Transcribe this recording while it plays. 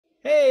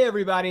Hey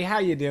everybody, how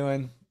you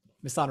doing?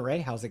 Miss Honore,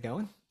 how's it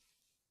going?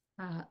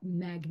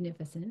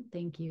 Magnificent.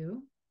 Thank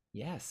you.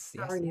 Yes,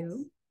 How are yes, yes.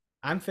 you?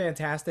 I'm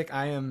fantastic.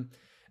 I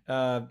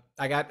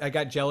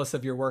got jealous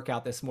of your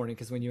workout this morning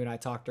because when you and I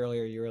talked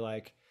earlier, you were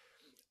like,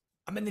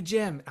 I'm in the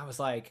gym. I was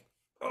like,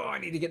 oh, I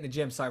need to get in the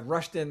gym. So I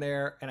rushed in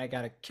there and I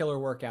got a killer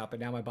workout, but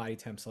now my body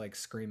temp's like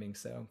screaming.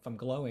 So if I'm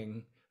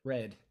glowing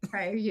red,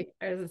 Is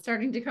it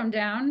starting to come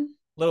down?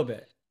 a little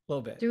bit, a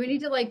little bit. Do we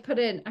need to like put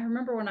in? I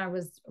remember when I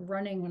was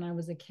running when I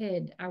was a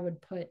kid, I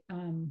would put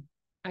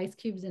ice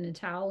cubes in a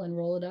towel and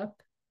roll it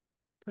up,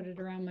 put it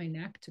around my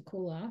neck to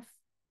cool off.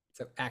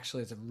 So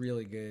actually it's a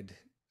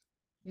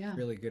Yeah.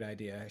 really good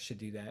idea. I should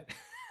do that.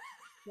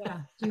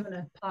 Yeah. Do you want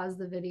to pause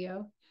the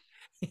video?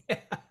 Yeah.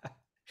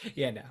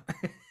 Yeah, no.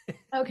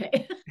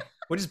 Okay.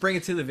 We'll just bring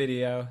it to the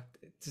video.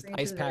 Just Bring it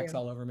to ice the packs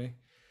video. all over me.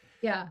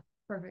 Yeah.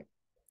 Perfect.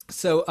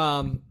 So,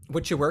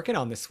 what you working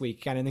on this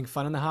week? Got anything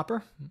fun in the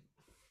hopper?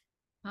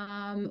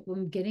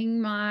 I'm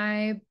getting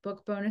my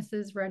book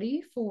bonuses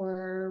ready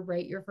for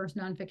Write Your First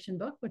Nonfiction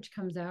Book, which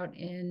comes out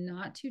in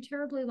not too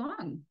terribly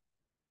long.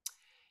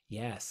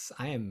 Yes,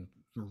 I am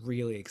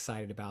really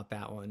excited about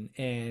that one.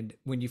 And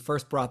when you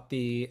first brought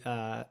the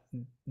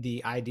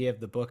idea of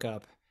the book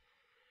up,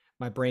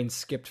 my brain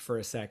skipped for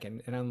a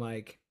second, and I'm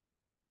like,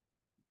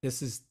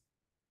 this is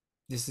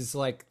this is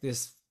like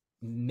this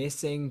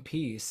missing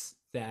piece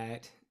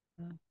that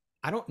Uh,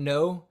 I don't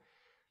know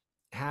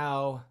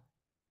how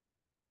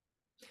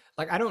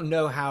I don't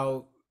know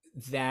how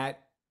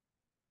that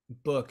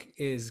book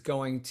is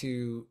going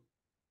to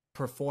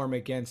perform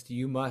against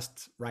You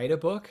Must Write a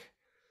Book,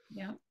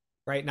 yeah.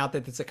 right? Not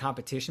that it's a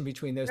competition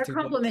between those They're two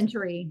books.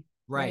 complementary,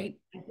 Right,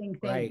 right? I think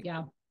they, right.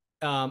 yeah.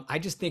 I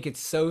just think it's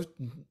so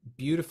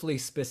beautifully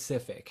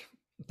specific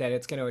that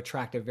it's going to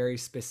attract a very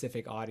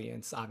specific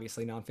audience,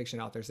 obviously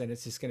nonfiction authors, and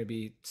it's just going to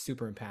be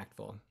super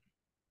impactful.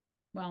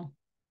 Well,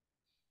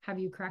 have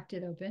you cracked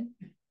it open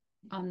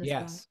on the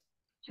spot? Yes.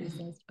 She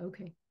says,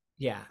 okay,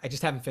 Yeah, I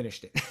just haven't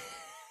finished it.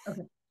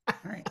 okay. All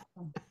right.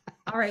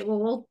 All right.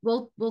 Well,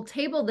 we'll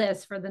table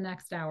this for the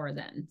next hour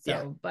then.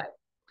 Yeah. So,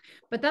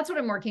 but that's what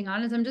I'm working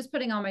on is I'm just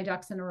putting all my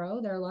ducks in a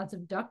row. There are lots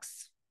of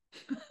ducks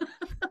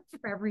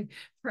for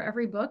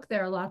every book.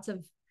 There are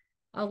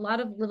a lot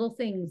of little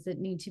things that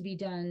need to be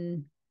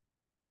done,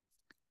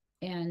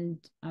 and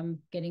I'm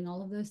getting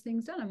all of those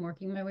things done. I'm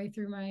working my way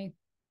through my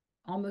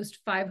almost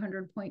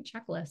 500 point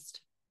checklist.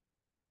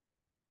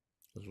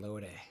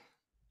 Lode.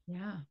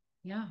 Yeah,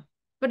 yeah.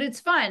 But it's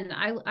fun.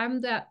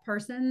 I'm that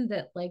person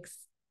that likes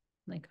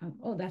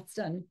oh, that's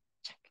done.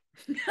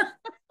 Check.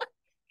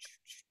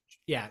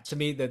 Yeah, to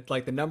me, that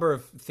like the number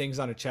of things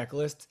on a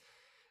checklist,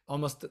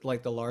 almost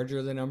like the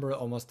larger the number,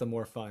 almost the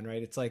more fun,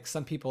 right? It's like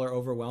some people are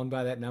overwhelmed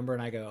by that number,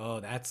 and I go, oh,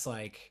 that's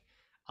like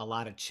a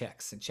lot of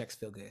checks, and checks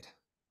feel good.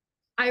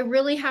 I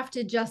really have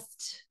to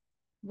just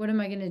what am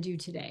I going to do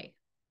today?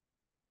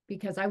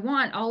 Because I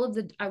want all of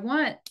the I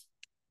want,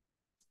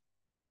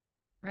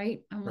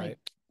 right? I'm like Right.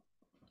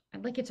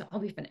 I'd like it to all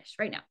be finished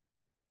right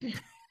now.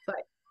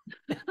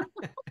 But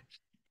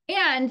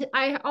and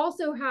I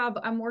also have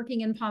I'm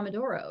working in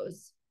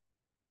Pomodoros.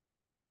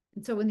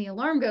 And so when the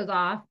alarm goes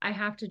off, I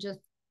have to just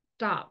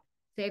stop,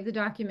 save the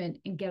document,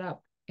 and get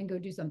up and go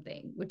do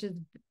something,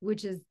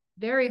 which is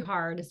very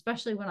hard,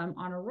 especially when I'm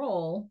on a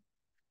roll.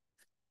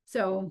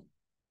 So,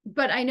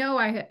 but I know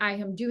I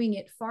am doing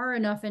it far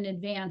enough in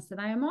advance that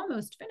I am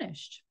almost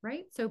finished,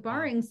 right? So Wow.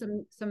 barring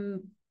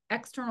some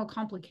external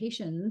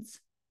complications,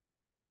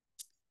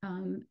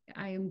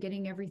 I am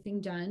getting everything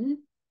done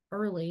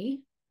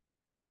early.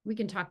 We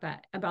can talk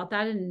that about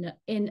that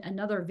in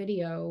another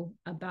video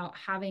about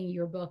having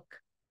your book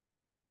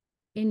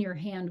in your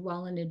hand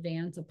well in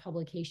advance of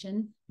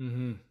publication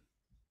Mm-hmm.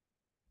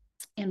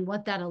 and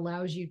what that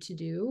allows you to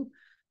do,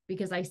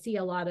 because I see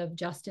a lot of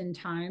just in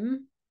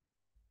time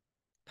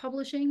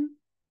publishing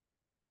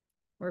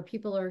where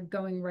people are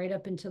going right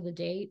up until the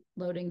date,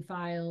 loading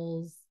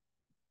files,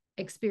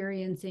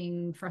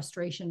 experiencing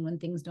frustration when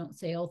things don't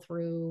sail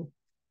through.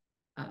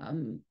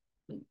 Um,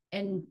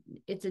 and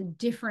it's a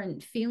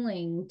different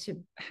feeling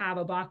to have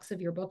a box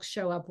of your books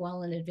show up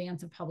well in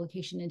advance of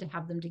publication and to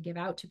have them to give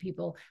out to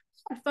people.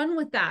 I had fun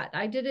with that.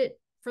 I did it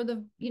for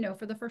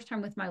the first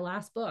time with my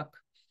last book.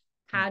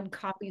 Had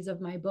copies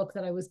of my book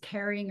that I was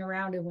carrying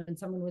around, and when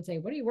someone would say,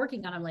 "What are you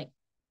working on?" I'm like,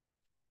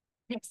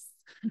 "This."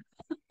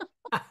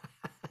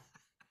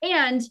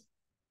 And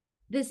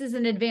this is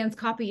an advanced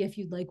copy if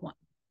you'd like one,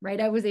 right?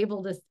 I was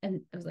able to,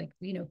 and I was like,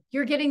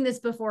 you're getting this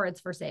before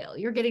it's for sale.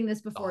 You're getting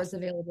this before it's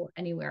Awesome. available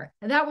anywhere.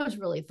 And that was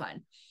really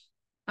fun.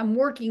 I'm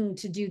working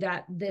to do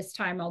that this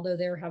time, although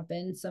there have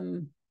been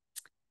some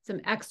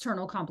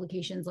external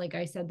complications, like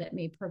I said, that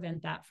may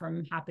prevent that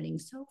from happening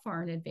so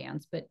far in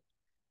advance. But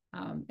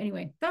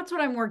anyway, that's what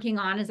I'm working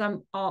on. Is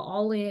I'm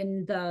all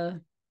in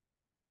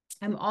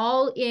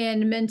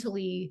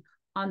mentally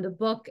on the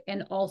book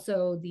and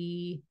also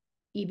the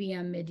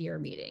EBM mid-year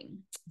meeting.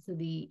 So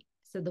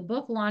the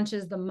book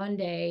launches the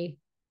Monday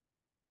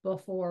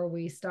before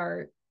we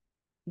start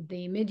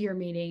the mid-year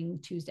meeting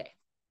Tuesday,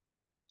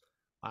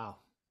 Wow.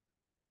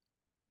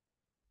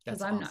 because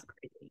That's I'm not awesome.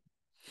 crazy.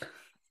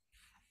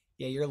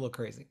 Yeah, you're a little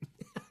crazy.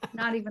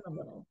 Not even a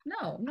little.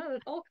 No, I'm not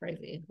at all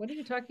crazy. What are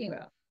you talking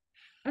about?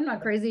 I'm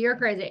not crazy. You're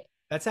crazy.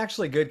 That's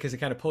actually good because it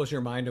kind of pulls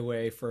your mind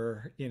away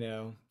for,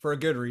 for a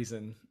good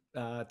reason,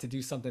 to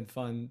do something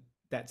fun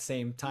that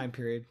same time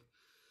period.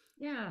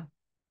 Yeah,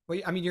 Well,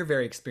 I mean, you're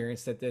very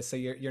experienced at this, so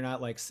you're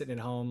not like sitting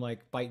at home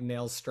like biting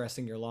nails,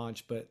 stressing your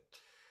launch. But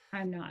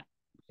I'm not.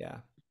 yeah,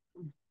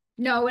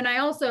 No, and I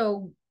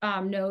also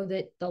know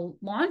that the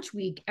launch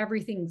week,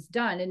 everything's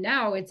done. And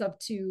now it's up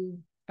to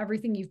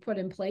everything you've put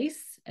in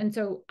place. And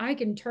so I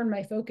can turn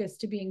my focus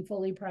to being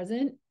fully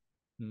present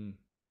Hmm.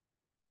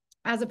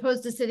 as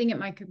opposed to sitting at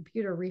my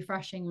computer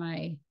refreshing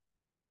my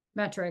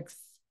metrics.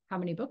 How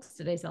many books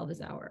did I sell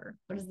this hour?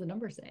 What does the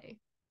number say?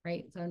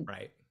 Right. So,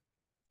 Right.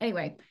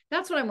 anyway,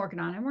 that's what I'm working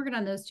on. I'm working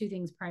on those two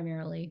things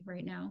primarily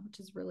right now, which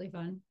is really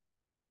fun.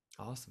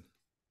 Awesome.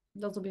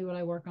 Those will be what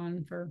I work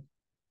on for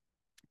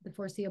the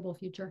foreseeable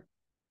future.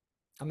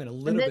 I'm in a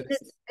And little then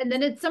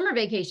bit. it's summer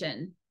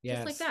vacation, just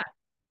like Yes. that.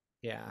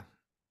 Yeah.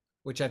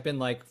 Which I've been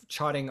like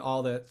charting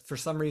all the, for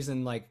some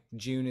reason, like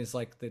June is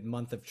like the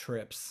month of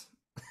trips.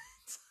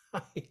 It's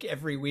like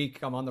every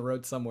week I'm on the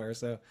road somewhere.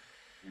 So,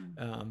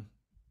 Yeah. um,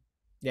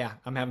 yeah,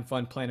 I'm having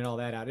fun planning all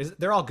that out.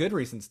 They're all good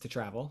reasons to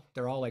travel.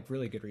 They're all like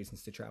really good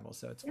reasons to travel.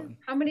 So it's Yeah. fun.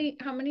 How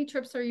many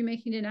trips are you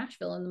making to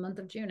Nashville in the month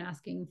of June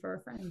asking for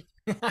a friend?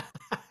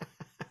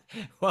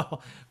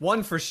 Well,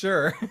 one for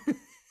sure.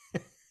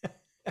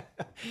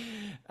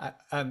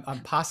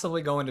 I'm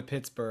possibly going to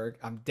Pittsburgh.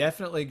 I'm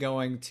definitely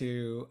going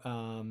to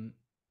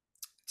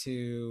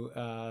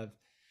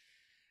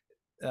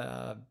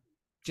uh,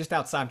 just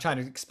outside. I'm trying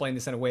to explain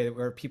this in a way that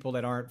where people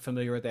that aren't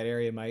familiar with that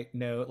area might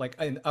know. Like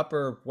in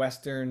upper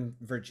Western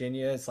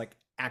Virginia, it's like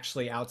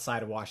actually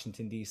outside of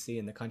Washington D.C.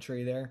 in the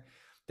country there.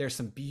 There's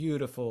some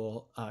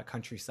beautiful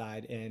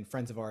countryside, and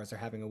friends of ours are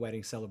having a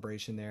wedding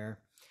celebration there.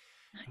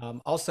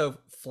 Also,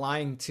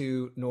 flying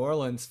to New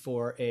Orleans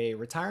for a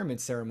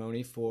retirement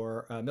ceremony,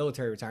 for a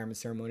military retirement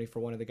ceremony for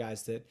one of the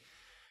guys that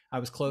I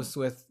was close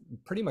with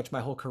pretty much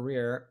my whole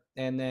career.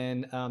 And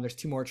then there's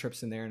two more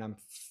trips in there, and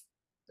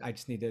I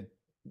just need to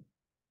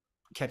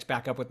catch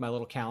back up with my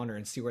little calendar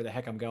and see where the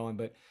heck I'm going.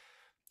 But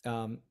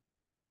um,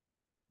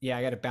 yeah,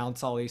 I got to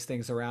bounce all these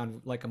things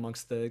around like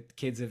amongst the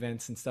kids'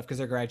 events and stuff because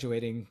they're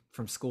graduating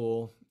from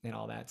school and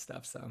all that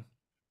stuff. So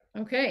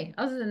Okay.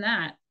 Other than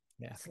that,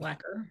 yeah.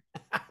 slacker.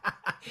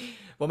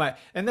 Well,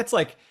 and that's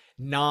like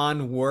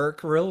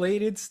non-work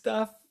related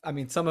stuff. I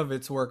mean, some of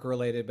it's work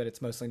related, but it's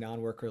mostly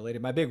non-work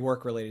related. My big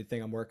work related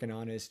thing I'm working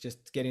on is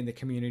just getting the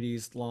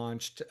communities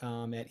launched at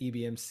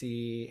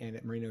EBMC and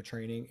at Merino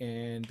Training,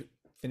 and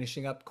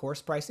finishing up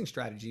course pricing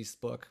strategies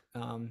book.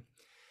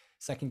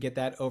 So I can get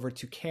that over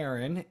to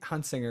Karen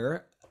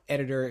Hunsinger,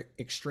 editor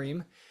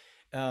extreme.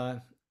 Uh,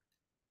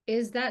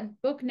 Is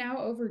that book now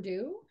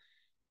overdue?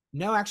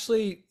 no,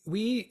 actually,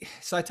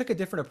 so I took a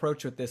different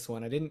approach with this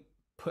one. I didn't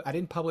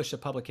publish a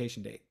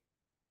publication date.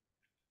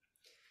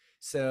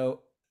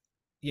 So,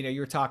 you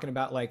were talking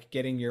about like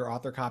getting your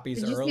author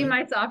copies Did you see early.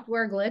 my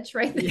software glitch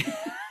right Yeah.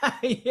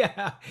 there?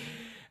 Yeah.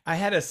 I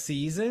had a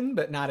season,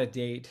 but not a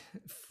date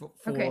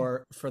Okay.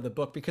 for the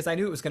book because I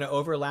knew it was going to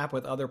overlap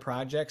with other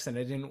projects, and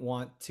I didn't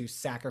want to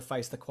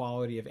sacrifice the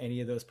quality of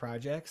any of those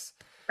projects.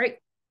 Right.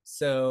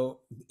 So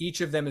each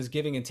of them is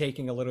giving and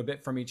taking a little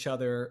bit from each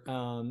other,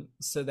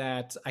 so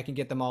that I can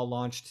get them all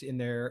launched in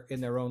their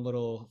own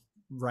little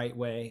right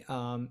way.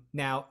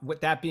 Now,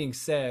 with that being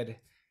said,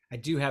 I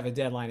do have a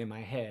deadline in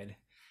my head,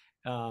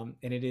 and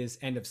it is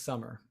end of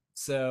summer.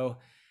 So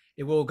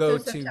it will go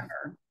So to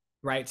September.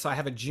 right. So I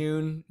have a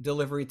June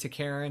delivery to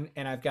Karen,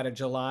 and I've got a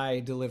July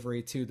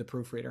delivery to the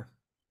proofreader.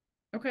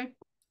 Okay.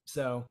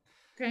 So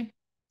Okay.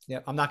 yeah,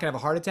 I'm not gonna have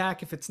a heart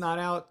attack if it's not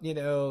out,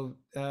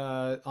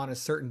 on a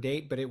certain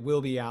date, but it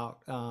will be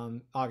out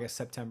August,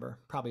 September,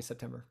 probably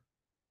September,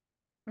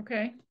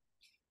 Okay.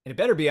 and it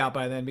better be out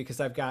by then because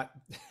I've got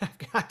I've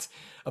got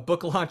a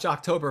book launch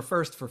October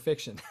 1st for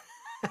fiction.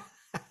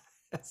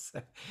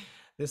 So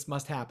this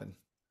must happen.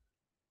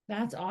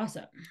 That's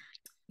awesome.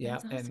 Yeah,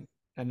 That's awesome. and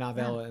a Yeah.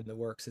 novella in the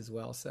works as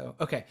well. So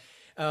okay,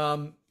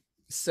 um,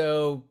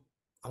 so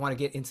I want to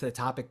get into the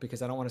topic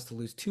because I don't want us to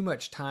lose too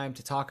much time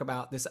to talk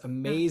about this Yeah.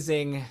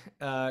 amazing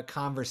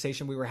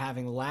conversation we were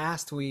having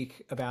last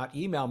week about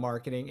email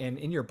marketing, and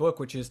in your book,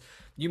 which is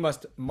You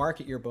Must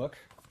Market Your Book,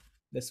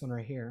 this one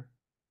right here,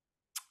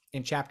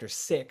 in chapter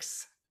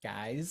 6,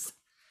 guys.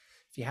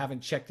 If you haven't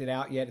checked it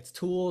out yet, it's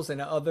tools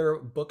and other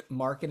book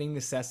marketing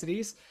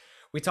necessities.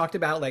 We talked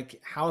about like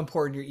how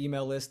important your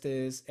email list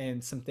is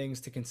and some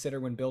things to consider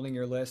when building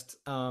your list.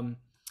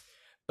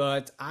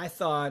 But I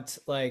thought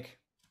like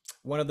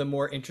one of the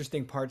more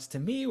interesting parts to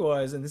me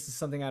was, and this is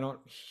something I don't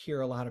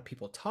hear a lot of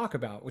people talk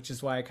about, which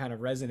is why it kind of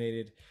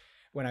resonated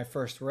when I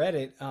first read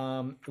it,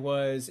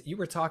 was you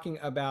were talking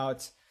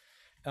about,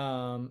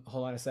 hold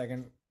on a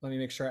second. Let me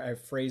make sure I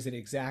phrase it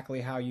exactly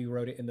how you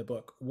wrote it in the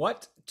book.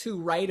 What to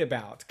write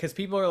about? Because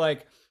people are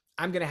like,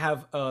 I'm going to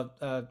have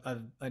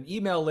an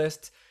email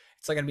list.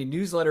 It's like going to be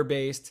newsletter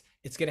based.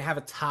 It's going to have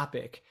a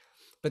topic.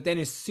 But then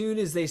as soon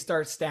as they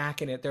start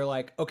stacking it, they're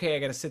like, okay, I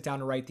got to sit down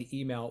and write the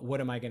email.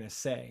 What am I going to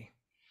say?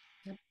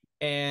 Yep.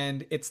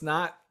 and it's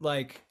not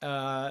like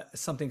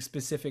something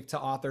specific to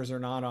authors or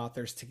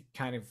non-authors to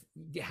kind of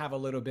have a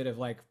little bit of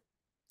like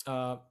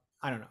uh,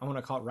 I don't know, I want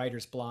to call it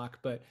writer's block,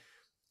 but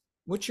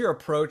what's your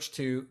approach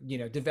to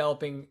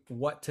developing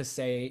what to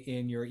say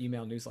in your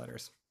email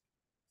newsletters?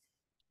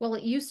 Well,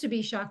 it used to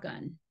be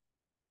shotgun,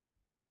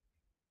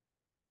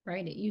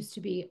 right? It used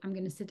to be,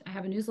 I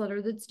have a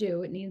newsletter that's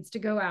due. It needs to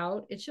go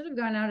out. It should have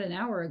gone out an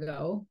hour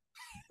ago,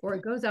 or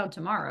it goes out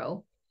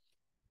tomorrow.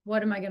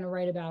 What am I going to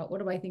write about?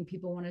 What do I think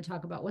people want to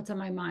talk about? What's on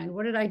my mind?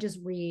 What did I just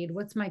read?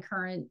 What's my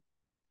current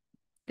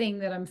thing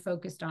that I'm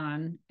focused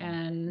on?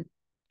 And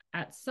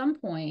at some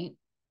point,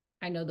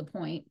 I know the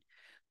point,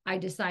 I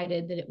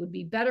decided that it would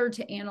be better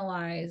to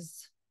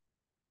analyze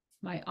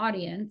my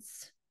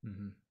audience,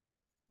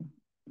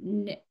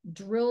 Mm-hmm.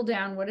 drill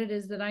down what it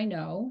is that I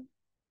know,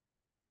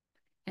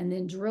 and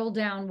then drill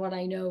down what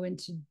I know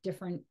into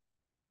different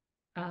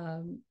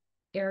um,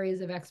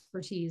 areas of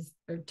expertise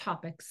or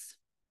topics,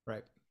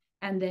 Right.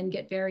 and then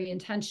get very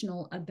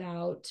intentional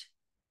about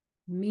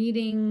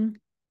meeting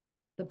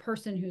the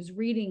person who's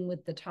reading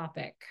with the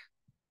topic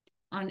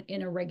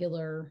in a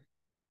regular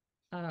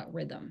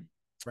rhythm.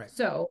 Right.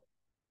 So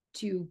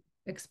to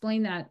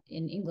explain that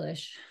in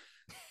English,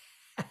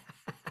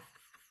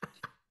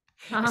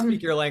 I speak um,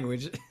 your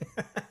language.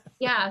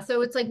 yeah,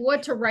 so it's like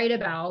what to write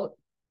about,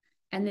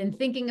 and then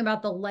thinking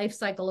about the life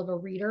cycle of a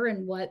reader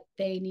and what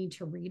they need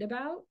to read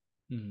about,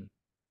 Mm.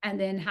 and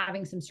then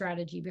having some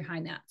strategy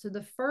behind that. So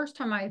the first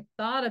time I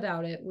thought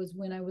about it was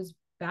when I was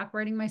back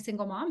writing my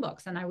single mom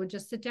books, and I would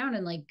just sit down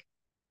and like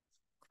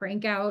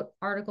crank out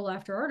article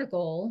after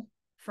article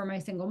for my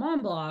single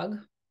mom blog.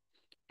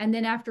 And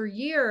then after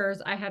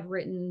years, I had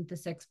written the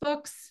 6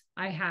 books,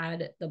 I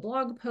had the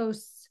blog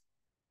posts,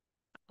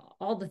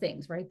 all the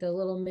things, right? The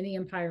little mini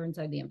empire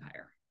inside the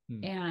empire.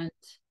 Mm. And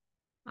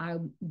I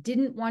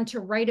didn't want to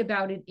write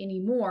about it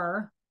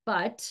anymore,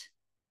 but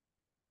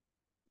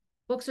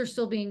books are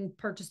still being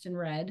purchased and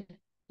read,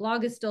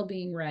 blog is still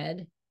being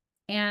read.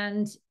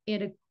 And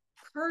it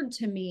occurred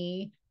to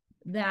me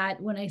that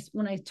when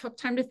I took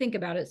time to think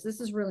about it, so this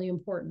is really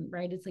important,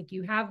 right? It's like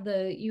you have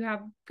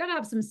got to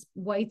have some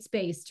white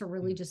space to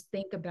really Mm. just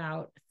think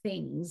about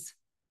things.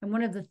 And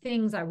one of the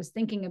things I was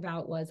thinking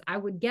about was I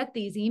would get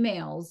these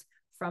emails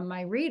from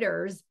my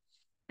readers,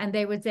 and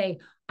they would say,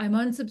 I'm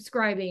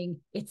unsubscribing.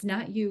 It's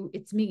not you,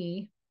 it's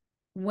me.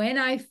 When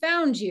I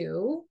found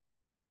you,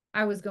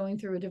 I was going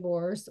through a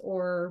divorce,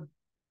 or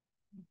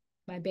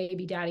my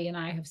baby daddy and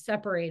I have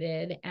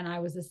separated, and I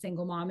was a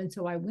single mom. And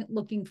so I went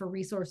looking for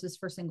resources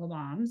for single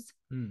moms.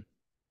 Mm.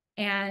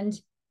 And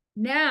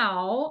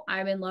now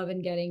I'm in love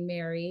and getting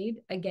married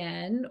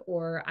again,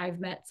 or I've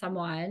met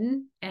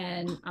someone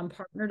and I'm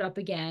partnered up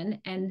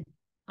again. And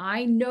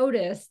I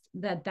noticed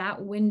that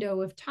that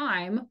window of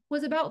time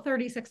was about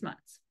 36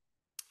 months,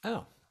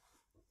 Oh,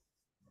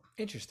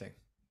 interesting.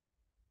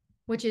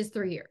 which is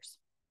 3 years.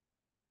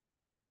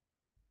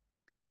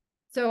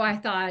 So I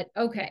thought,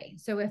 okay,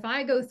 so if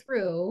I go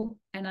through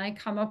and I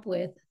come up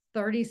with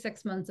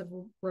 36 months of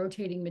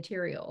rotating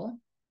material,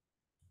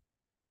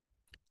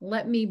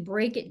 let me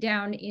break it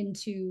down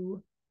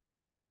into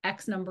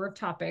X number of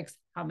topics.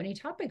 How many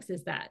topics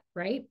is that,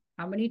 right?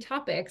 How many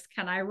topics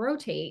can I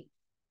rotate?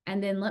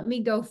 And then let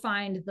me go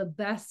find the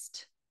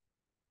best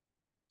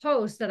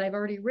posts that I've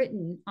already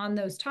written on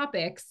those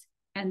topics,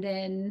 and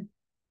then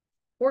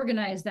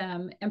organize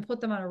them and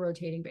put them on a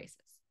rotating basis.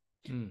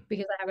 Mm.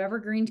 Because I have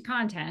evergreen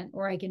content,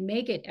 or I can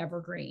make it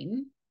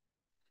evergreen.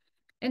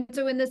 And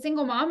so in the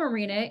single mom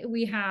arena,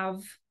 we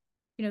have,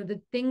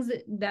 the things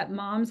that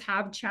moms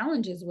have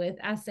challenges with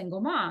as single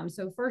moms.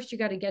 So first you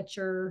got to get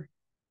your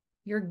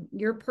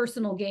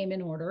personal game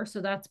in order.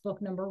 So that's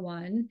book number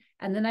 1.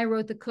 And then I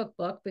wrote the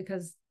cookbook,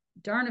 because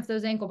darn if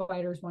those ankle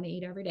biters want to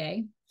eat every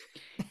day.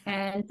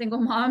 And single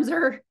moms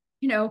are,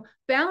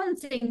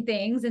 balancing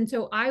things. And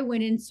so I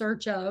went in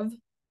search of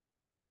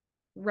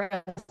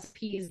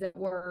recipes that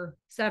were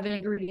 7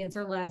 ingredients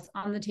or less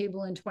on the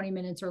table in 20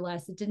 minutes or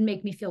less. It didn't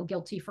make me feel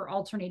guilty for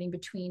alternating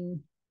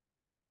between,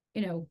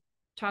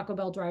 Taco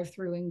Bell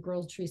drive-through and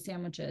grilled cheese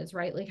sandwiches,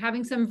 right? Like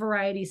having some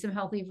variety, some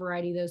healthy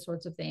variety, those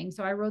sorts of things.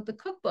 So I wrote the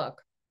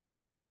cookbook.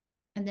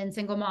 And then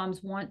single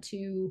moms want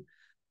to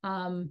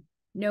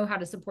know how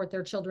to support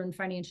their children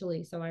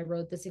financially. So I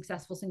wrote The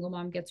Successful Single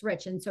Mom Gets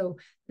Rich. And so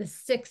the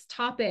 6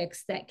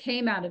 topics that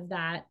came out of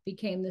that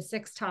became the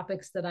 6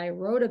 topics that I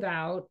wrote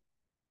about.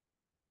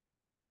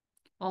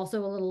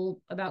 Also a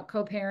little about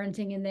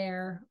co-parenting in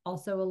there,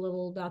 also a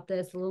little about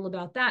this, a little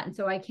about that. And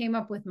so I came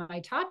up with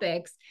my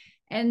topics.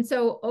 And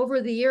so over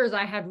the years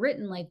I had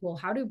written like, well,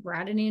 how do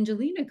Brad and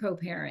Angelina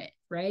co-parent,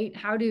 right?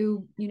 How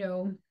do,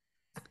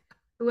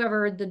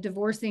 whoever the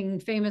divorcing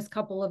famous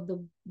couple of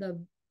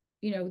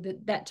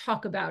that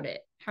talk about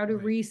it. How do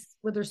Right. Reese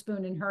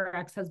Witherspoon and her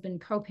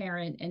ex-husband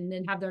co-parent and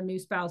then have their new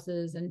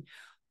spouses, and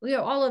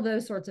all of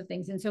those sorts of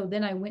things. And so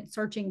then I went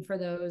searching for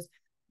those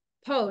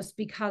post,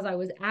 because I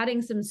was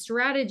adding some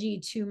strategy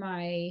to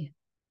my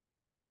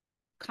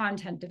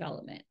content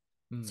development.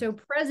 Mm. So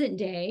present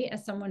day,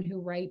 as someone who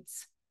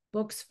writes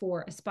books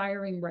for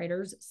aspiring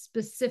writers,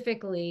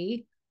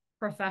 specifically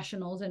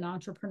professionals and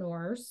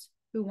entrepreneurs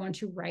who want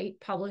to write,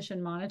 publish,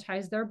 and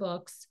monetize their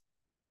books.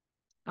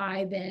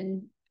 I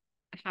then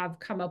have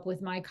come up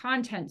with my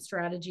content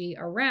strategy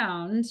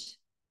around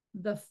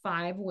the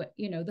five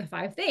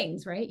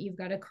things, right? You've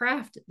got to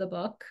craft the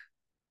book,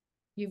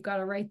 you've got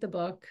to write the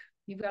book,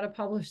 you've got to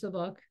publish the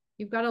book,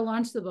 you've got to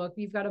launch the book,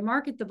 you've got to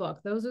market the book.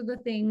 Those are the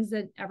things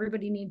that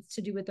everybody needs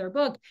to do with their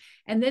book.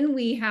 And then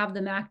we have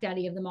the Mac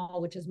Daddy of them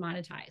all, which is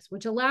monetize,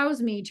 which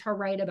allows me to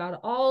write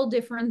about all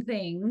different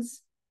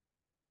things,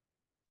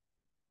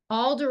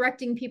 all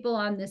directing people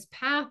on this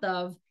path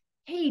of,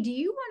 hey, do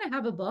you want to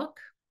have a book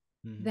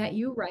that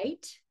you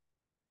write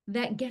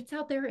that gets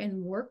out there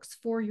and works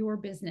for your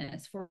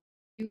business, for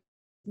you,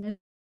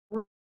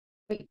 for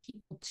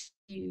people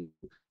to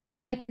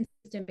on a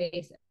consistent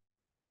basis,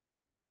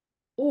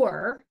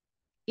 or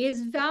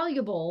is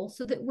valuable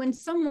so that when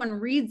someone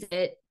reads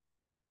it,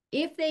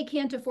 if they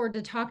can't afford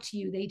to talk to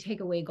you, they take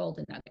away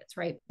golden nuggets,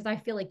 right? Because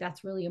I feel like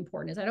that's really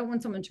important. Is I don't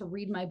want someone to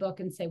read my book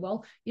and say,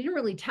 well, you didn't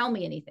really tell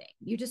me anything.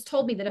 You just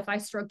told me that if I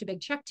stroked a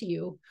big check to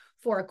you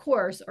for a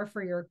course or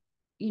for your,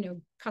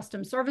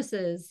 custom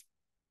services,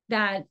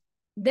 that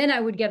then I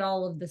would get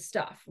all of the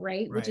stuff,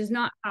 right? Which Right. is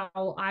not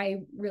how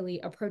I really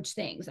approach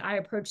things. I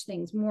approach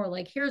things more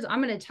like,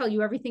 I'm going to tell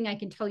you everything I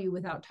can tell you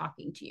without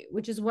talking to you,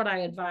 which is what I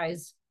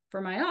advise for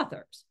my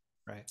authors.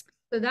 Right.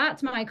 So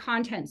that's my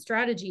content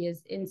strategy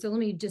and so let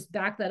me just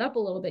back that up a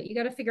little bit. You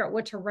got to figure out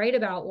what to write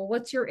about. Well,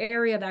 what's your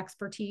area of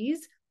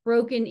expertise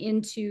broken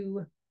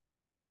into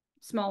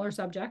smaller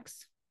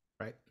subjects?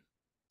 Right.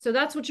 So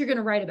that's what you're going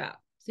to write about.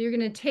 So you're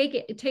going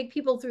to take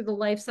people through the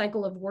life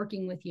cycle of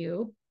working with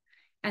you.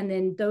 And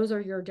then those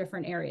are your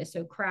different areas.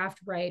 So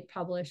craft, write,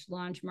 publish,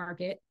 launch,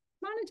 market,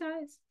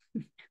 monetize.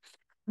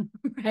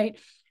 Right.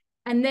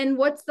 And then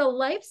what's the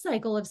life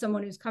cycle of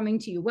someone who's coming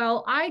to you?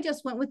 Well, I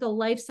just went with the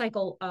life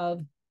cycle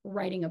of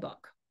writing a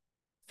book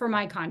for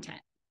my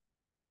content,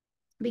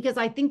 because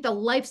I think the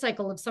life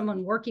cycle of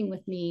someone working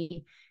with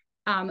me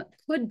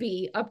could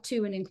be up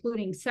to and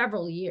including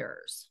several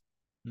years.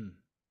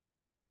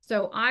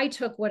 So I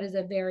took what is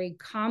a very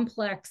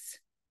complex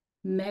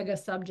mega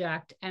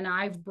subject and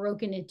I've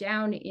broken it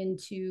down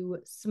into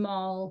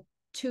small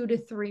 2 to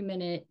 3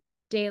 minute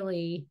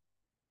daily,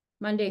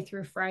 Monday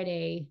through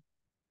Friday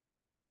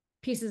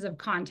pieces of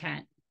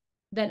content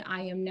that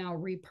I am now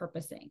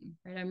repurposing,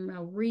 right? I'm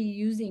now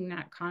reusing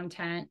that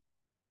content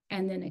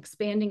and then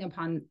expanding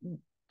upon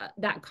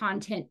that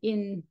content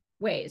in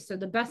ways. So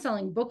the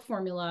best-selling book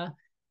formula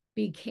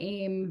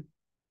came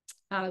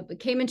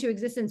into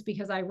existence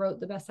because I wrote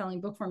the best-selling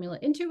book formula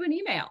into an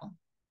email.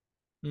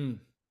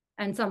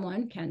 And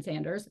someone, Ken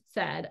Sanders,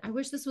 said, I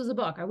wish this was a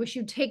book. I wish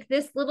you'd take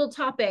this little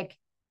topic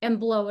and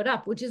blow it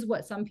up, which is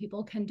what some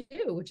people can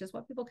do, which is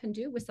what people can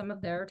do with some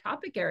of their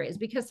topic areas.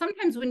 Because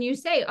sometimes when you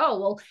say, oh,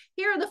 well,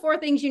 here are the 4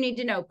 things you need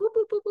to know, boop,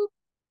 boop, boop, boop.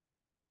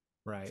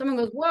 Right. Someone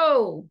goes,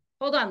 whoa,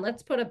 hold on,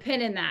 let's put a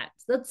pin in that.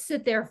 Let's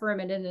sit there for a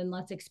minute and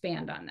let's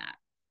expand on that.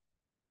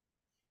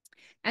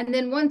 And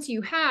then once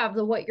you have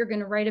what you're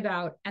going to write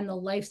about and the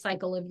life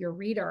cycle of your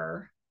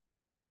reader,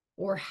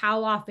 or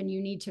how often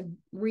you need to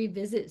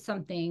revisit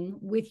something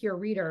with your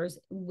readers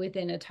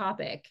within a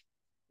topic,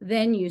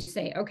 then you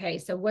say, okay,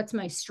 so what's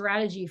my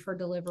strategy for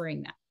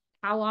delivering that?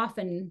 How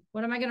often,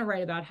 what am I going to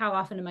write about? How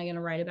often am I going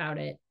to write about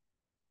it?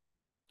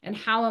 And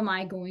how am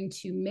I going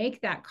to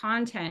make that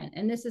content?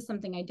 And this is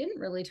something I didn't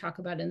really talk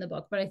about in the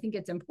book, but I think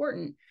it's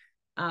important,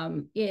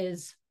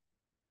 is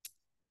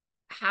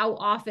how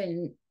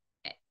often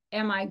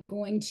am I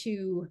going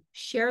to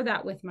share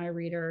that with my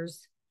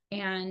readers?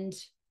 And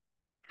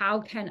how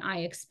can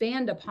I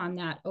expand upon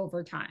that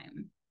over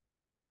time?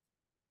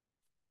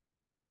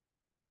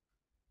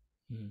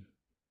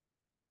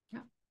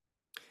 Yeah.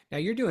 Now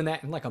you're doing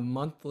that in like a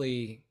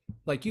monthly,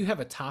 like you have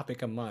a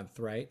topic a month,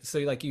 right? So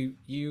like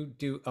you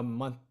do a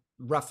month,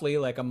 roughly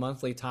like a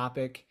monthly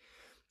topic,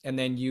 and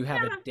then you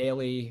have a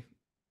daily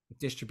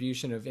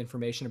distribution of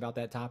information about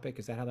that topic.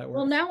 Is that how that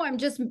Well, works? now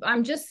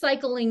I'm just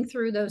cycling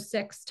through those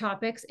 6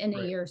 topics in a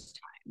Right. year's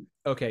time.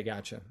 Okay,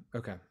 gotcha.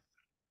 Okay.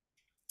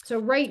 So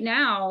right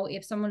now,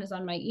 if someone is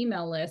on my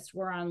email list,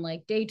 we're on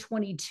like day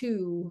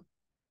 22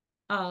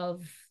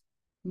 of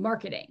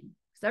marketing.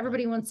 Because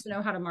everybody wants to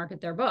know how to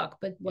market their book,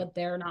 but what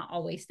they're not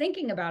always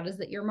thinking about is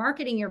that you're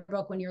marketing your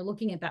book when you're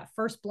looking at that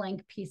first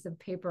blank piece of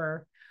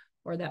paper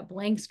or that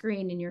blank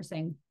screen and you're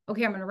saying,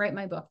 okay, I'm going to write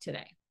my book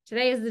today.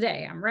 Today is the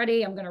day. I'm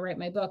ready. I'm going to write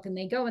my book. And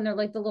they go and they're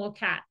like the little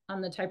cat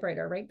on the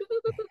typewriter, right? Boop,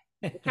 boop, boop,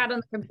 boop. The cat on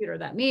the computer,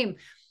 that meme.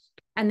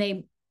 And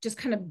they just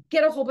kind of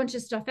get a whole bunch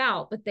of stuff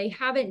out, but they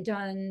haven't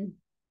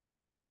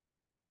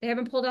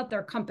pulled out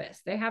their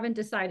compass. They haven't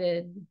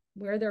decided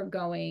where they're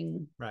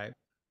going, Right.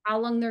 how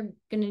long they're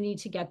going to need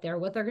to get there,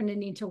 what they're going to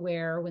need to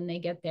wear when they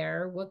get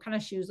there, what kind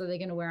of shoes are they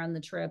going to wear on the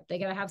trip. They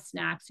got to have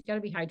snacks. You got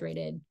to be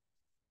hydrated.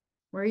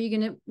 Where are you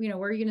going to,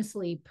 where are you going to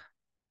sleep?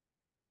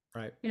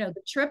 Right. The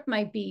trip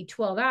might be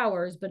 12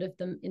 hours, but if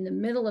in the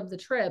middle of the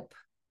trip,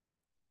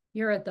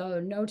 you're at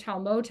the no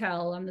tell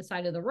motel on the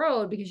side of the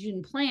road because you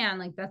didn't plan,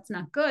 like that's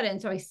not good. And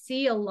so I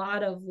see a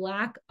lot of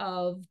lack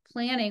of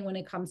planning when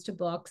it comes to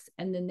books.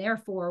 And then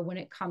therefore when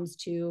it comes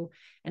to,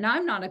 and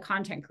I'm not a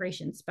content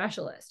creation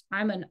specialist,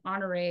 I'm an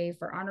honore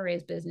for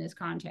honore's business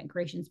content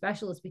creation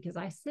specialist, because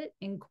I sit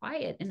in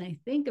quiet and I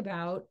think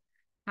about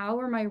how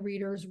are my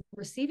readers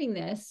receiving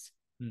this.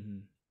 Mm-hmm.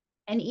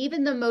 And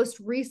even the most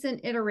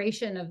recent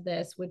iteration of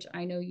this, which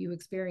I know you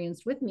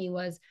experienced with me,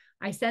 was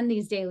I send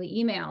these daily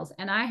emails,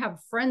 and I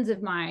have friends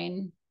of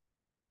mine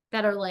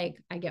that are like,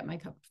 I get my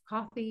cup of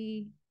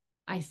coffee,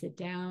 I sit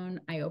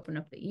down, I open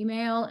up the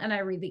email, and I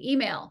read the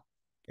email.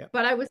 Yep.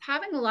 But I was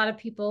having a lot of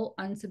people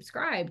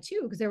unsubscribe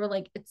too, because they were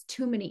like, it's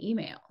too many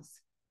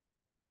emails.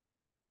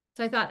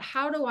 So I thought,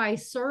 how do I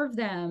serve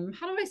them?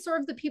 How do I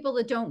serve the people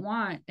that don't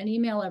want an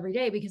email every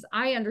day? Because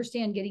I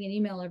understand getting an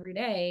email every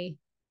day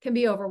can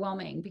be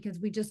overwhelming, because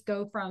we just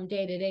go from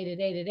day to day to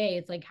day to day.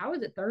 It's like, how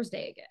is it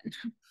Thursday again?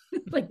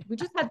 Like we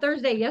just had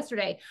Thursday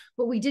yesterday,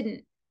 but we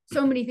didn't.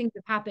 So many things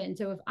have happened.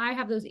 So if I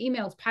have those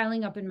emails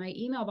piling up in my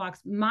email box,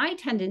 my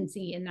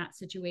tendency in that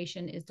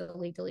situation is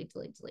delete, delete,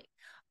 delete, delete.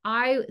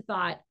 I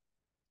thought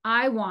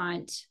I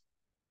want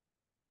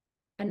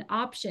an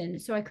option.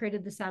 So I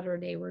created the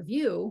Saturday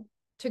review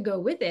to go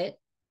with it.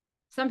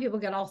 Some people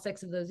get all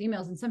 6 of those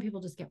emails, and some people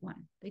just get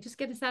one. They just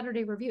get a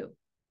Saturday review.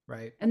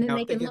 Right. And then Now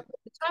they can look at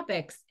the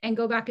topics and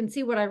go back and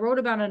see what I wrote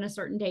about on a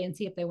certain day and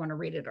see if they want to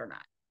read it or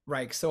not.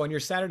 right. So on your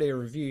Saturday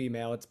review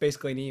email, it's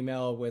basically an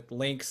email with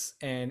links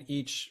and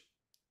each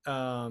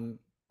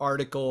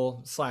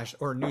article slash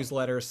or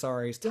newsletter,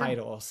 sorry's Yeah.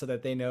 title, so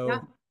that they Yeah.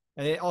 know.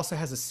 And it also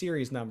has a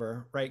series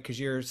number, right? Because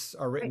yours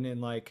are Right. written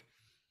in right,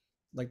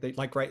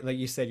 like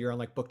you said, you're on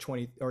like book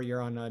 20, or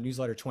you're on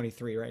newsletter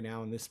 23 right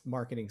now in this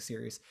marketing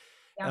series.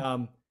 Yeah.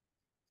 Um,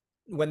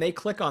 when they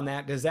click on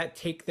that, does that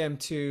take them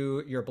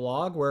to your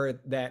blog where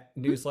that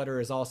newsletter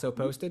is also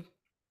posted?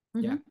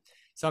 Yeah. Mm-hmm.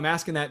 So I'm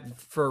asking that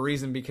for a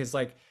reason, because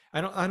like I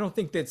don't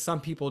think that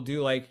some people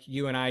do like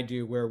you and I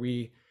do, where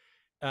we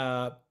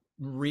uh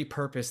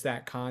repurpose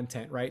that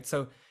content, right?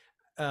 So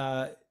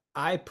uh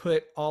I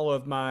put all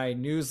of my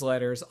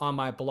newsletters on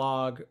my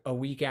blog a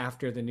week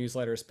after the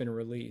newsletter has been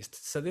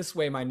released. So this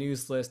way my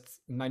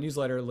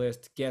newsletter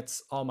list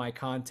gets all my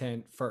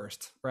content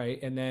first, right?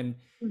 And then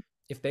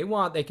if they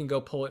want, they can go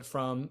pull it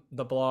from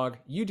the blog.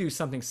 You do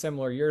something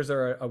similar. Yours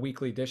are a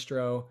weekly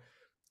distro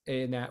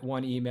in that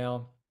one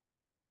email.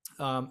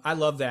 I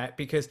love that,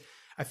 because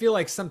I feel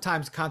like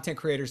sometimes content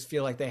creators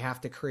feel like they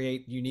have to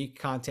create unique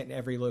content in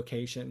every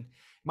location.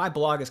 My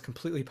blog is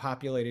completely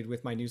populated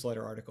with my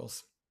newsletter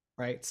articles,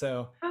 right?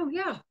 So, Oh,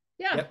 yeah.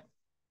 Yeah. yep,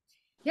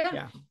 Yeah.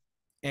 yeah.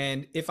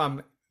 And if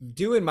I'm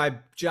doing my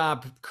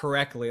job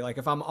correctly, like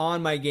if I'm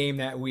on my game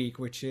that week,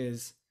 which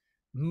is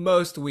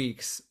most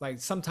weeks, like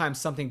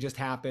sometimes something just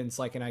happens,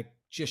 like, and I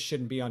just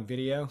shouldn't be on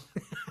video.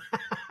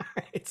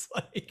 It's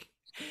like,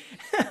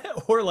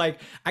 or like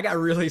I got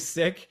really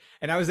sick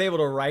and I was able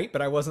to write,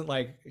 but I wasn't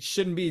like,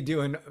 shouldn't be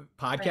doing Right.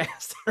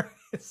 podcast.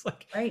 It's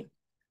like, Right.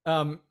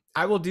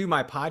 I will do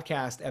my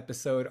podcast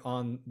episode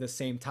on the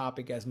same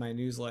topic as my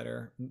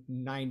newsletter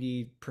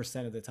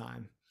 90% of the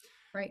time.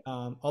 Right.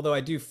 Although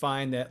I do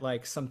find that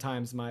like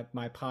sometimes my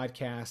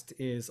podcast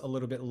is a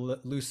little bit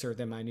looser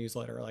than my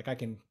newsletter. Like I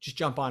can just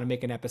jump on and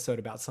make an episode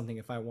about something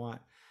if I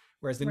want,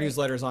 whereas the Right.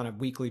 newsletter is on a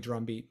weekly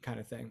drumbeat kind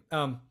of thing.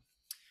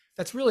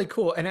 That's really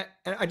cool, and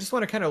I just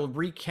want to kind of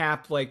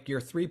recap like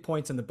your 3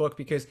 points in the book,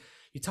 because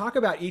you talk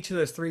about each of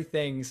those 3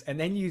 things, and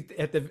then you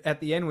at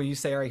the end when you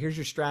say, all right, here's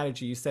your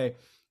strategy, you say,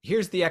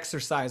 here's the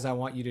exercise I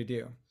want you to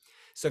do.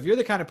 So if you're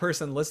the kind of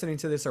person listening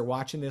to this or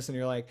watching this and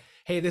you're like,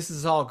 hey, this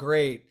is all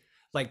great,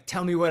 like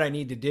tell me what I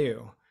need to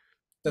do.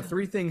 The Yeah.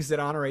 3 things that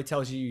Honore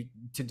tells you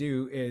to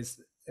do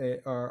is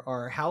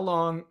are how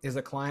long is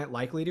a client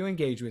likely to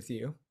engage with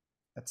you?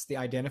 That's the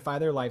identify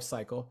their life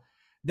cycle.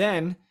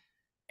 Then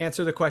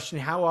answer the question,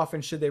 how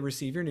often should they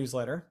receive your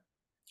newsletter?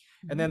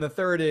 And Mm-hmm. then the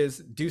third is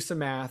do some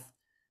math.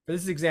 For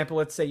this example,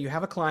 let's say you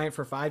have a client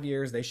for 5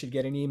 years, they should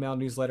get an email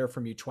newsletter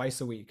from you twice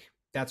a week.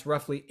 That's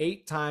roughly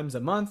 8 times a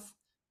month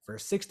for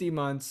 60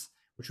 months,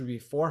 which would be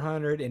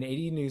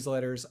 480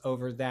 newsletters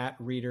over that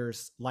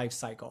reader's life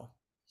cycle.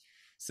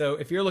 So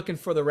if you're looking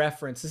for the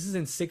reference, this is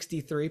in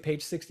 63,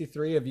 page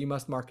 63 of You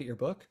Must Market Your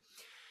Book.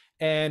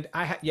 And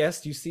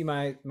yes, you see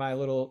my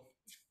little,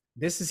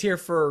 this is here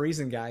for a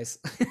reason, guys.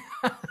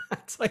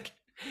 It's like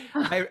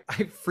I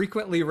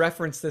frequently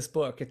reference this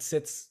book. It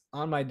sits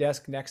on my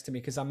desk next to me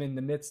because I'm in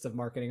the midst of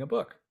marketing a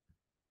book.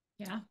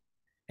 Yeah.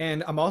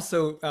 And I'm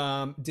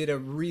also did a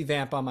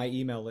revamp on my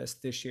email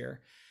list this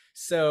year.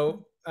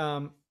 So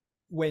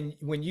when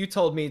you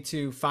told me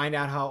to find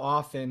out how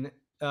often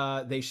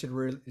they should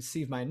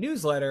receive my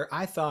newsletter,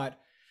 I thought,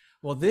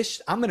 well,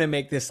 I'm going to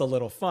make this a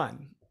little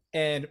fun.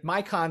 And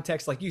my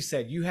context, like you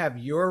said, you have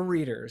your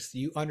readers,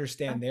 you Yeah.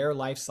 understand their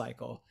life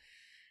cycle.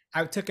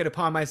 I took it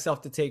upon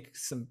myself to take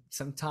some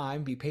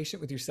time, be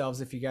patient with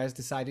yourselves if you guys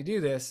decide to do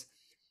this.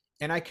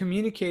 And I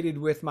communicated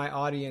with my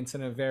audience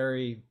in a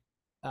very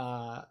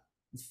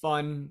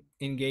fun,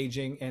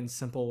 engaging, and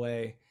simple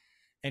way,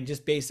 and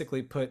just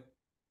basically put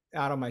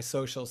out on my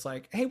socials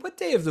like, hey, what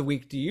day of the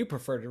week do you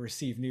prefer to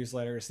receive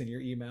newsletters in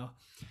your email?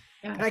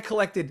 Yeah. And I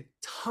collected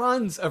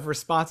tons of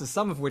responses,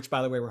 some of which,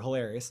 by the way, were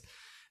hilarious.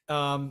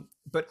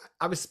 But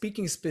I was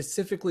speaking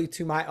specifically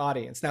to my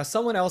audience. Now,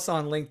 someone else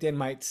on LinkedIn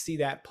might see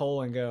that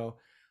poll and go,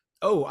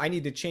 oh, I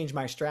need to change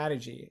my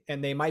strategy.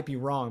 And they might be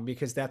wrong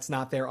because that's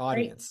not their Right.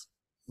 audience.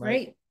 Right.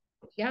 Right.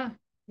 Yeah.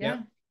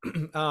 Yep.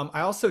 Yeah.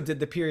 I also did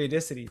the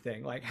periodicity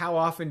thing. Like, how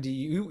often do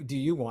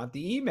you want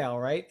the email,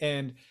 right?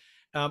 And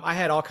I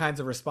had all kinds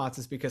of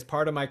responses because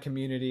part of my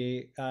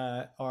community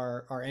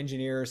are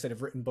engineers that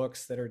have written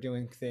books that are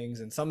doing things,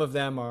 and some of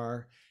them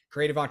are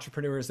creative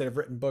entrepreneurs that have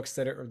written books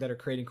that are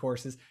creating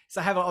courses.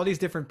 So I have all these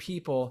different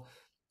people,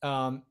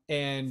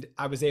 and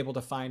I was able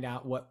to find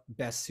out what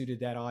best suited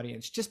that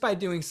audience just by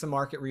doing some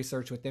market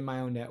research within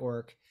my own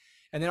network,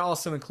 and then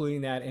also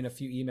including that in a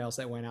few emails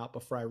that went out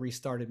before I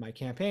restarted my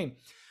campaign.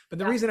 But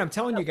the Yeah. reason I'm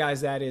telling you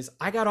guys that is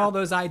I got all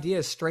those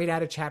ideas straight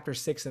out of chapter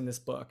 6 in this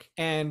book.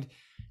 And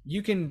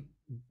you can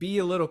be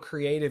a little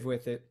creative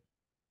with it.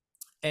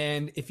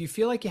 And if you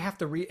feel like you have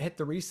to hit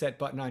the reset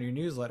button on your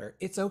newsletter,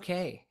 it's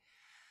okay.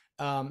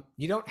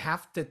 You don't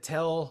have to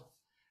tell,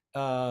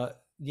 uh,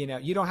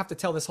 you don't have to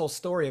tell this whole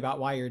story about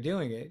why you're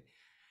doing it.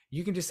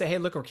 You can just say, "Hey,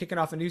 look, we're kicking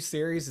off a new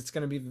series. It's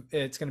going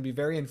to be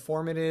very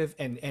informative,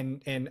 and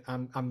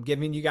I'm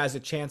giving you guys a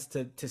chance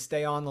to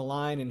stay on the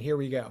line. And here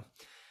we go."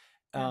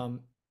 Yeah.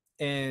 Um,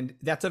 and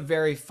that's a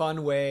very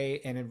fun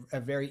way and a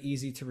very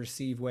easy to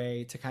receive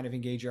way to kind of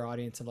engage your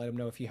audience and let them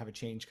know if you have a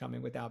change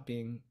coming without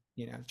being,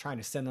 trying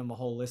to send them a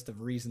whole list of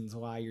reasons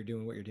why you're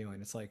doing what you're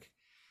doing. It's like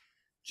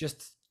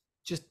just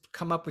just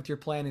come up with your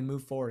plan and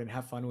move forward and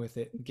have fun with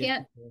it You and give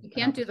can't people you an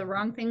can't do the opportunity.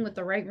 wrong thing with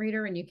the right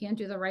reader, and you can't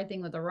do the right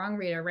thing with the wrong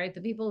reader, right?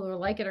 The people who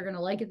like it are going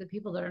to like it. The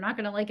people that are not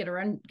going to like it are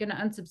going to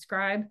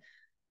unsubscribe.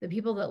 The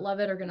people that love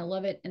it are going to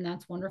love it, and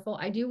that's wonderful.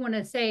 I do want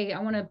to say I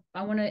want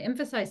to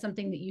emphasize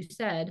something that you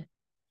said,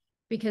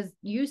 because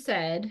you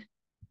said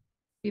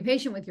be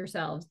patient with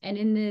yourselves. And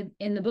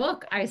in the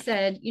book, I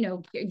said,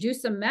 do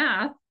some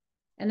math,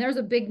 and there's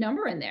a big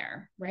number in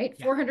there, right?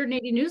 Yeah.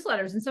 480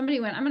 newsletters. And somebody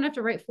went, I'm gonna have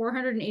to write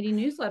 480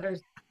 newsletters.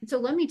 And so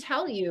let me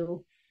tell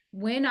you,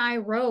 when I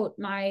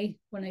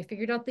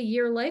figured out the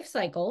year life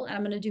cycle, and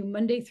I'm gonna do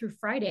Monday through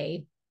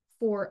Friday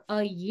for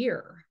a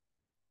year,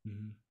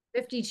 Mhm.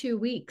 52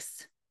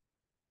 weeks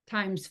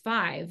times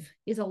 5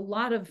 is a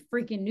lot of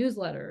freaking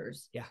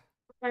newsletters. Yeah.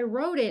 I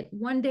wrote it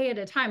one day at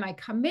a time. I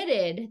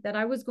committed that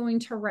I was going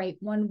to write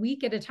 1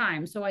 week at a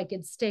time so I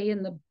could stay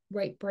in the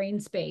right brain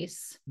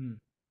space. Mm.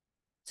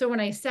 So when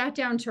I sat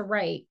down to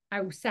write,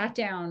 I sat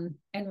down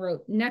and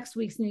wrote next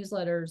week's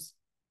newsletters,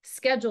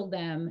 scheduled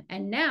them,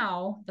 and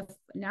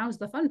now's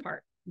the fun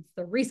part. It's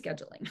the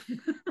rescheduling.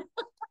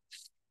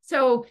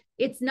 So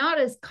it's not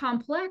as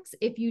complex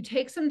if you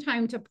take some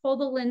time to pull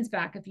the lens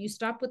back. If you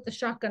stop with the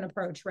shotgun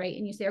approach, right?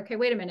 And you say, okay,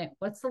 wait a minute,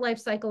 what's the life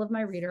cycle of my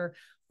reader?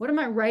 What am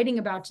I writing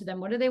about to them?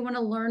 What do they want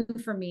to learn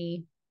from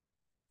me?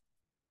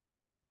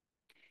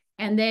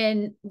 And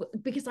then,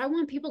 because I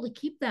want people to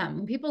keep them.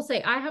 When people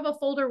say, I have a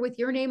folder with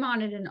your name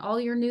on it and all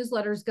your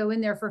newsletters go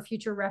in there for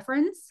future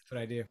reference, That's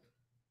what I do.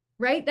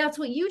 right? That's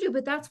what you do,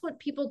 but that's what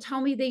people tell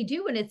me they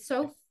do. And it's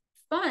so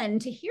fun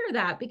to hear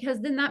that,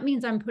 because then that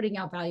means I'm putting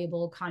out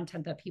valuable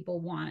content that people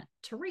want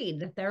to read,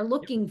 that they're Yep.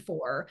 looking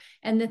for,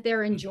 and that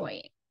they're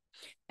enjoying.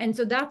 And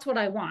so that's what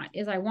I want,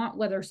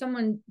 whether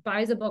someone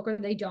buys a book or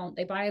they don't,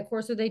 they buy a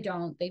course or they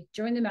don't, they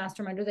join the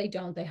mastermind or they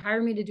don't, they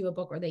hire me to do a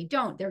book or they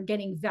don't, they're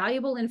getting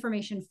valuable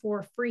information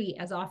for free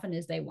as often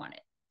as they want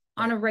it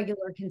on Right. a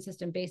regular,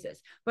 consistent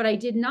basis. But I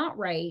did not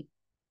write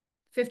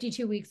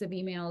 52 weeks of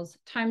emails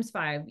times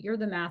 5. You're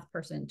the math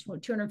person.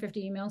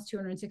 250 emails,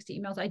 260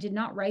 emails. I did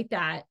not write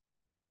that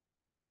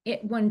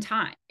at one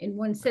time in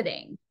one Right.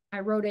 sitting.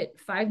 I wrote it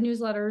 5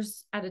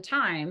 newsletters at a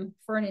time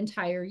for an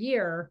entire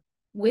year,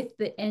 with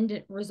the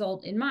end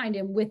result in mind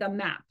and with a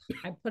map.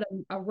 I put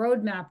a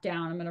roadmap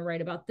down. I'm going to write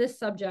about this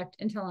subject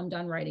until I'm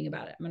done writing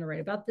about it. I'm going to write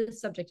about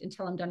this subject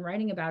until I'm done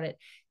writing about it.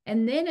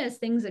 And then as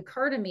things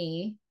occur to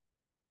me,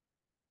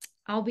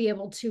 I'll be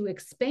able to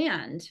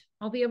expand.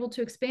 I'll be able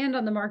to expand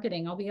on the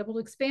marketing. I'll be able to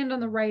expand on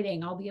the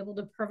writing. I'll be able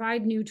to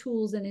provide new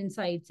tools and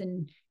insights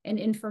and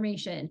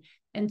information.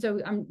 And so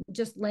I'm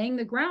just laying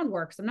the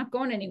groundwork. So I'm not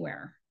going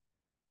anywhere.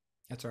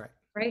 That's all right.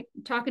 Right.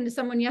 Talking to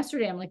someone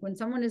yesterday, I'm like, when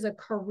someone is a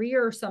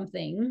career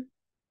something,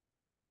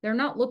 they're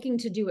not looking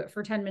to do it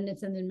for 10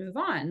 minutes and then move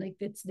on. Like,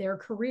 it's their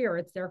career,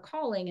 it's their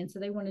calling. And so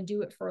they want to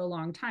do it for a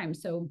long time.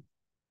 So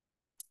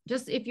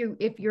just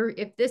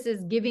if this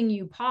is giving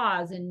you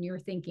pause and you're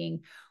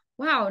thinking,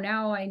 wow,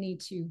 now I need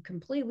to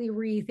completely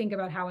rethink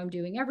about how I'm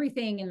doing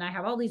everything, and I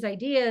have all these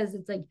ideas,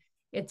 it's like,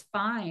 it's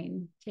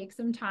fine. Take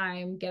some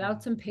time, get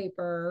out some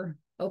paper,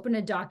 open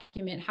a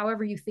document,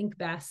 however you think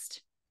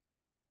best,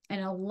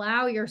 and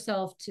allow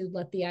yourself to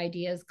let the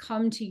ideas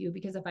come to you.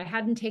 Because if I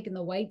hadn't taken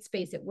the white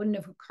space, it wouldn't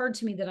have occurred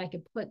to me that I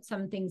could put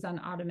some things on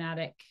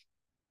automatic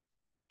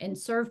and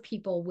serve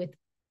people with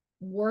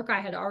work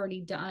I had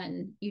already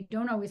done. You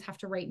don't always have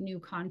to write new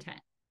content,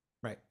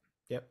 Right.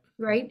 Yep.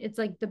 right? It's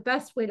like the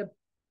best way to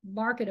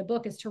market a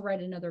book is to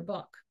write another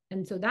book.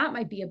 And so that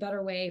might be a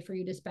better way for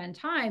you to spend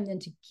time than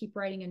to keep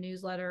writing a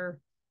newsletter.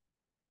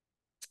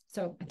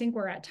 So I think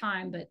we're at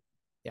time, but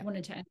Yeah.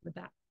 wanted to end with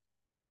that.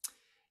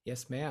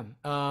 Yes, ma'am.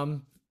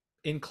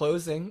 In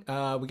closing,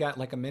 we got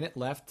like a minute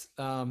left.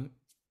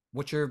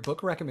 What's your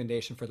book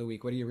recommendation for the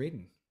week? What are you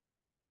reading?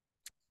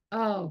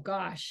 Oh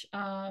gosh.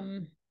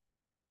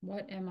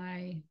 What am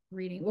I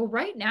reading? Well,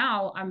 right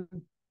now I'm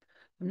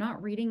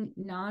not reading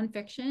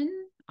nonfiction.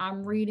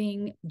 I'm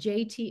reading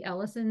J.T.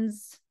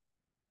 Ellison's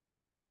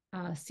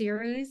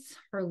series,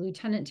 her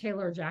Lieutenant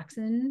Taylor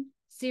Jackson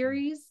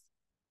series,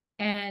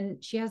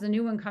 and she has a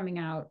new one coming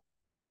out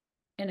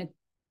in a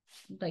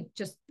like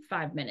just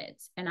 5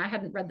 minutes. And I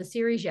hadn't read the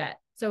series yet.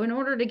 So in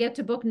order to get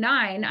to book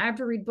 9, I have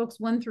to read books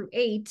 1 through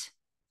 8.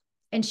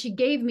 And she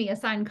gave me a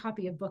signed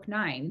copy of book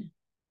 9.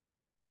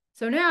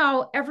 So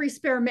now every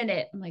spare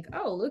minute, I'm like,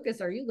 oh,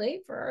 Lucas, are you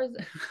late for ours?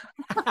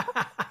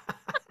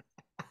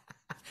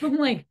 I'm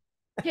like,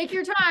 take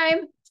your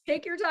time.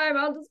 Take your time.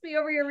 I'll just be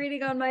over here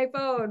reading on my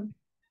phone.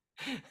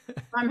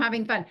 I'm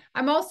having fun.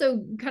 I'm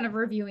also kind of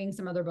reviewing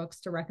some other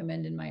books to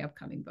recommend in my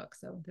upcoming book.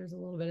 So there's a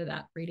little bit of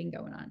that reading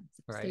going on.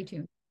 So stay Right.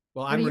 tuned.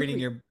 Well, What are you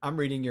reading? I'm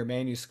reading your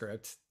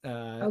manuscript.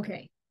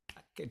 Okay.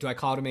 Do I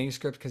call it a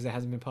manuscript because it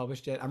hasn't been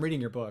published yet? I'm reading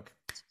your book,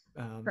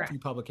 Correct.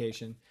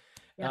 pre-publication.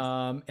 Yes.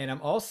 And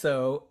I'm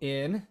also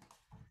in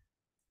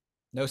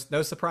no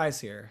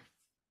surprise here,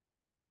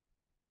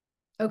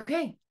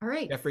 Okay. All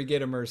right. Jeffrey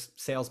Gitomer's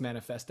Sales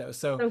Manifesto.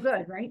 So So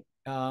good, right?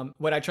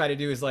 what I try to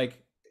do is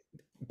like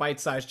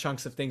bite-sized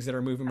chunks of things that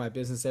are moving my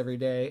business every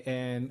day.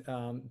 And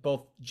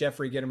both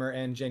Jeffrey Gitomer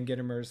and Jen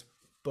Gitomer's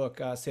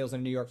book, Sales in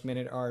a New York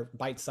Minute, are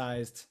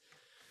bite-sized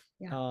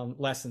Yeah.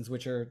 lessons,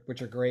 which are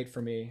great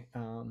for me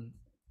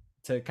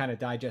to kind of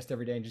digest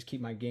every day and just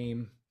keep my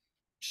game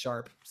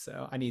sharp.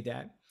 So I need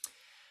that.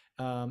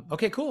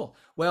 Okay, cool.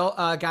 Well,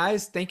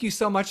 guys, thank you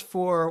so much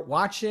for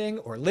watching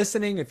or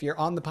listening. If you're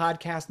on the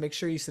podcast, make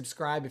sure you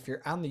subscribe. If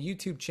you're on the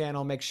YouTube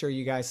channel, make sure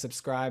you guys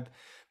subscribe.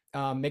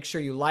 Make sure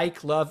you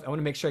like, love. I want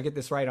to make sure I get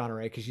this right,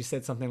 Honore, because you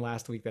said something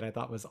last week that I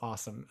thought was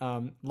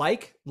awesome.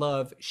 Like,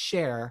 love,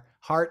 share,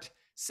 heart,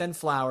 send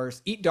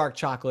flowers, eat dark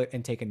chocolate,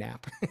 and take a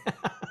nap.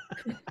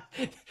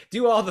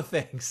 Do all the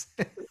things.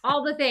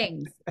 All the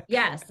things.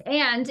 Yes.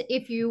 And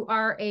if you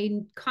are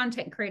a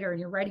content creator and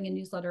you're writing a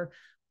newsletter,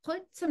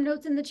 put some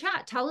notes in the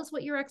chat. Tell us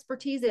what your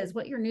expertise is,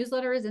 what your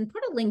newsletter is, and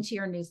put a link to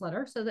your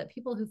newsletter so that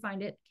people who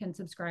find it can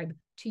subscribe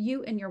to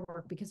you and your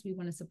work, because we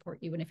want to support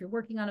you. And if you're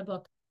working on a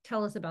book,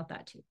 tell us about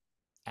that too.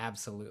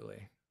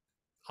 Absolutely.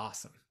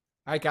 Awesome.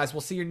 All right, guys,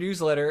 we'll see your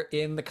newsletter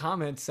in the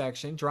comments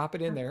section. Drop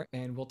it in there,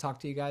 and we'll talk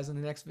to you guys in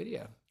the next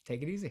video.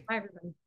 Take it easy. Bye, everybody.